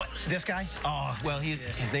This guy? Oh, well,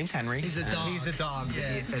 his name's Henry. He's a dog. He's a dog.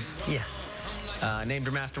 Yeah. Named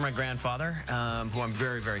him after my grandfather, who I'm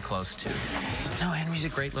very, very close to. No, Henry's a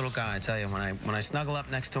great little guy. I tell you, when I snuggle up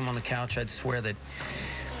next to him on the couch, I'd swear that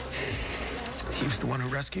he was the one who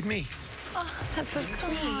rescued me. Oh, that's so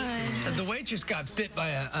sweet. The waitress got bit by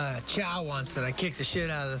a chow once, and I kicked the shit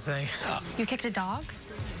out of the thing. You kicked a dog?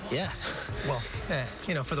 Yeah. Well,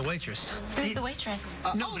 for the waitress. Who's the waitress?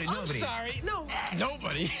 Nobody. I'm sorry. No,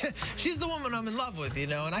 nobody. She's the woman I'm in love with,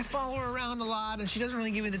 and I follow her around a lot, and she doesn't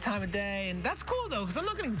really give me the time of day, and that's cool, though, because I'm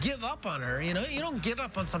not going to give up on her, You don't give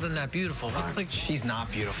up on something that beautiful. It's like, she's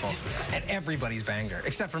not beautiful, and everybody's banged her,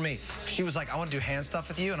 except for me. She was like, I want to do hand stuff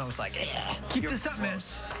with you, and I was like, yeah. Keep this up, man.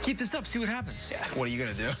 Keep this up. See what happens. Yeah. What are you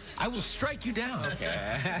going to do? I will strike you down.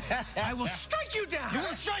 Okay. I will strike you down. You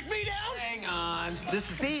want to strike me down? Hang on.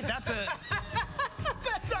 That's a...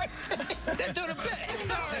 That's our thing. They're doing a bit.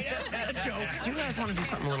 Sorry, that's a joke. Do you guys want to do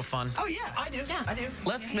something a little fun? Oh, yeah, I do. Yeah. I do.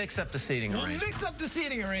 Let's mix up the seating arrangement. Mix up the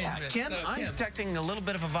seating arrangement. Kim, I'm detecting a little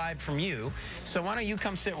bit of a vibe from you, so why don't you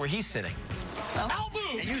come sit where he's sitting? Oh. I'll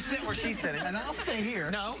move. And you sit where she's sitting. And I'll stay here.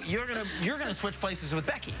 No, you're gonna switch places with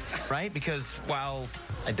Becky, right? Because while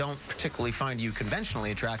I don't particularly find you conventionally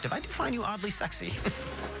attractive, I do find you oddly sexy.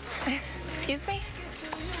 Excuse me?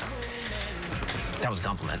 That was a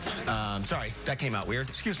compliment. Sorry, that came out weird.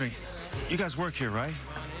 Excuse me. You guys work here, right?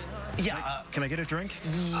 Yeah. Can I get a drink?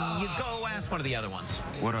 You go ask one of the other ones.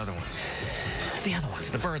 What other ones? The other ones,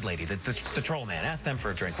 the bird lady, the troll man. Ask them for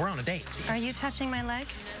a drink. We're on a date. Are you touching my leg?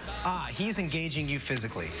 He's engaging you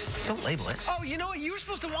physically. Don't label it. Oh, you know what? You were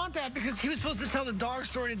supposed to want that because he was supposed to tell the dog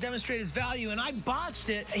story to demonstrate his value, and I botched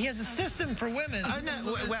it. He has a system for women.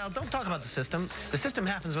 Well, don't talk about the system. The system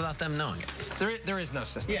happens without them knowing it. There is no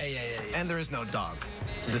system. Yeah. And there is no dog.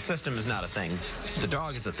 The system is not a thing. The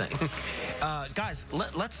dog is a thing. Guys,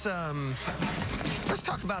 let's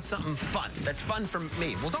talk about something fun. That's fun for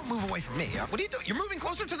me. Well, don't move away from me. What are you doing? You're moving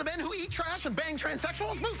closer to the men who eat trash and bang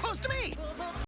transsexuals? Move close to me.